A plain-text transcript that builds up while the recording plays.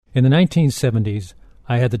In the 1970s,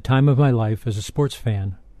 I had the time of my life as a sports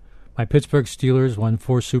fan. My Pittsburgh Steelers won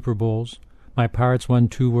 4 Super Bowls, my Pirates won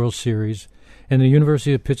 2 World Series, and the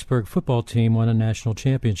University of Pittsburgh football team won a national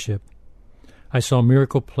championship. I saw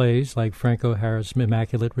miracle plays like Franco Harris'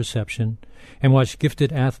 immaculate reception and watched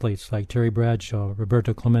gifted athletes like Terry Bradshaw,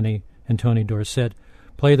 Roberto Clemente, and Tony Dorsett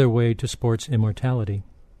play their way to sports immortality.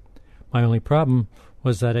 My only problem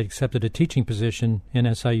was that I accepted a teaching position in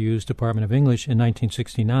SIU's Department of English in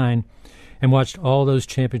 1969 and watched all those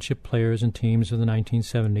championship players and teams of the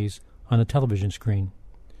 1970s on a television screen.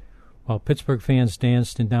 While Pittsburgh fans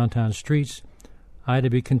danced in downtown streets, I had to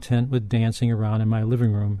be content with dancing around in my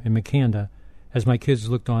living room in Makanda as my kids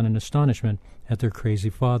looked on in astonishment at their crazy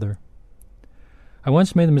father. I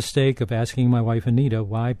once made the mistake of asking my wife Anita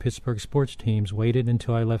why Pittsburgh sports teams waited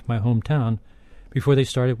until I left my hometown before they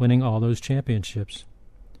started winning all those championships.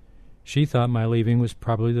 She thought my leaving was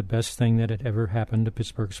probably the best thing that had ever happened to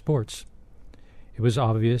Pittsburgh sports. It was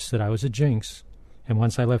obvious that I was a jinx, and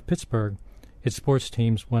once I left Pittsburgh, its sports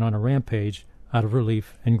teams went on a rampage out of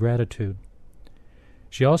relief and gratitude.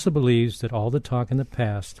 She also believes that all the talk in the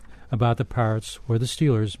past about the Pirates or the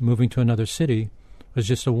Steelers moving to another city was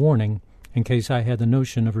just a warning in case I had the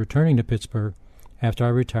notion of returning to Pittsburgh after I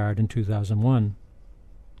retired in 2001.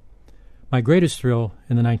 My greatest thrill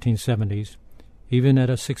in the 1970s, even at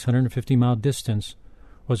a 650-mile distance,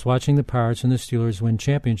 was watching the Pirates and the Steelers win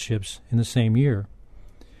championships in the same year.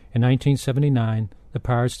 In 1979, the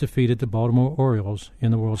Pirates defeated the Baltimore Orioles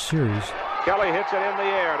in the World Series. Kelly hits it in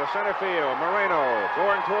the air to center field. Moreno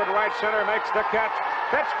going toward right center, makes the catch.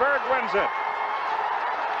 Pittsburgh wins it.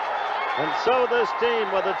 And so this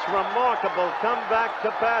team, with its remarkable comeback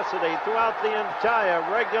capacity throughout the entire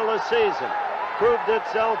regular season, proved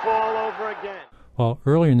itself all over again. While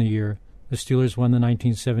earlier in the year, the Steelers won the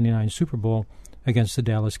 1979 Super Bowl against the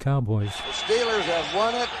Dallas Cowboys. The Steelers have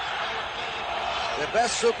won it. The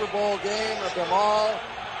best Super Bowl game of them all.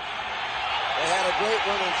 They had a great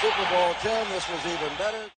one in Super Bowl X. This was even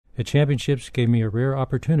better. The championships gave me a rare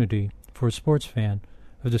opportunity for a sports fan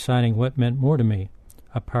of deciding what meant more to me,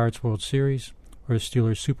 a Pirates World Series or a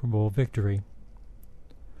Steelers Super Bowl victory.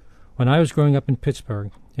 When I was growing up in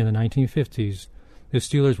Pittsburgh in the 1950s, the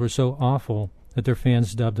Steelers were so awful that their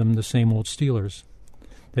fans dubbed them the same old Steelers.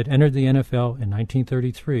 They'd entered the NFL in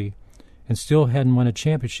 1933 and still hadn't won a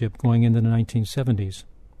championship going into the 1970s.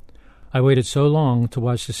 I waited so long to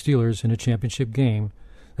watch the Steelers in a championship game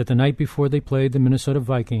that the night before they played the Minnesota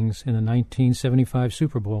Vikings in the 1975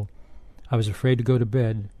 Super Bowl, I was afraid to go to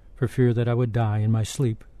bed for fear that I would die in my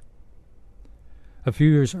sleep. A few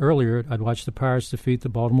years earlier, I'd watched the Pirates defeat the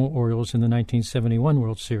Baltimore Orioles in the 1971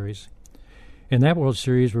 World Series. In that World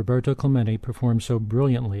Series, Roberto Clemente performed so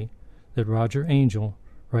brilliantly that Roger Angell,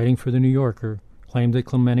 writing for The New Yorker, claimed that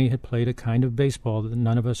Clemente had played a kind of baseball that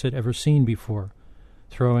none of us had ever seen before,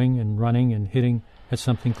 throwing and running and hitting at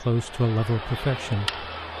something close to a level of perfection.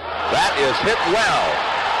 That is hit well.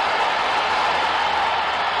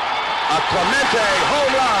 A Clemente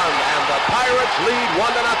home run, and the Pirates lead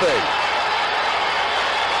 1-0.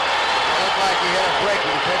 It looked like he hit a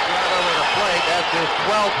breaking pitch right over the plate. That's his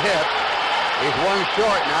 12th hit. He's one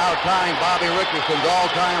short now, tying Bobby Richardson's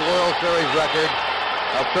all-time World Series record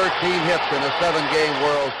of 13 hits in a 7-game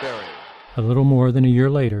World Series. A little more than a year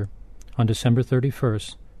later, on December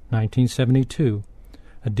 31st, 1972,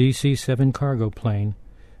 a DC-7 cargo plane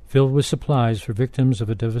filled with supplies for victims of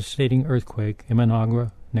a devastating earthquake in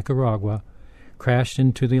Managua, Nicaragua, crashed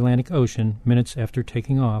into the Atlantic Ocean minutes after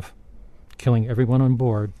taking off, killing everyone on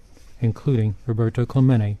board, including Roberto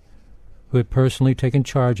Clemente, who had personally taken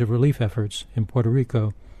charge of relief efforts in Puerto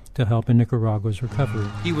Rico to help in Nicaragua's recovery.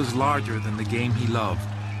 He was larger than the game he loved,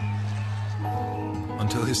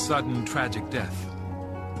 until his sudden tragic death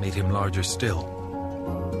made him larger still.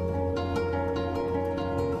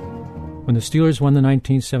 When the Steelers won the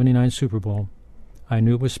 1979 Super Bowl, I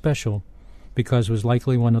knew it was special because it was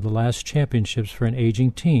likely one of the last championships for an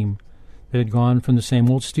aging team that had gone from the same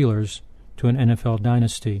old Steelers to an NFL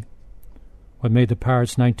dynasty. What made the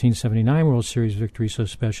Pirates' 1979 World Series victory so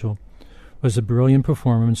special was the brilliant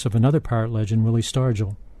performance of another Pirate legend, Willie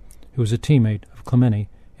Stargell, who was a teammate of Clemente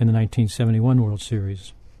in the 1971 World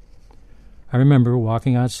Series. I remember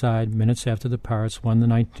walking outside minutes after the Pirates won the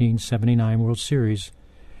 1979 World Series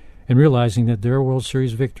and realizing that their World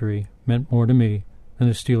Series victory meant more to me than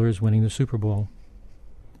the Steelers winning the Super Bowl.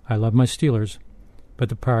 I love my Steelers, but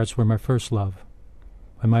the Pirates were my first love.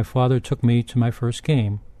 When my father took me to my first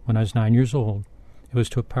game, when I was 9 years old, it was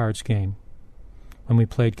to a Pirates game. When we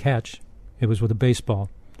played catch, it was with a baseball,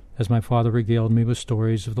 as my father regaled me with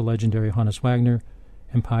stories of the legendary Honus Wagner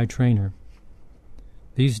and Pie Traynor.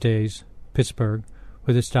 These days, Pittsburgh,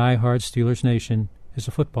 with its die-hard Steelers nation, is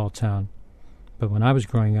a football town. But when I was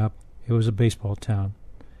growing up, it was a baseball town.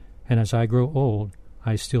 And as I grow old,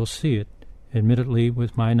 I still see it, admittedly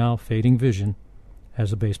with my now fading vision,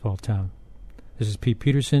 as a baseball town. This is Pete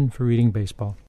Peterson for Reading Baseball.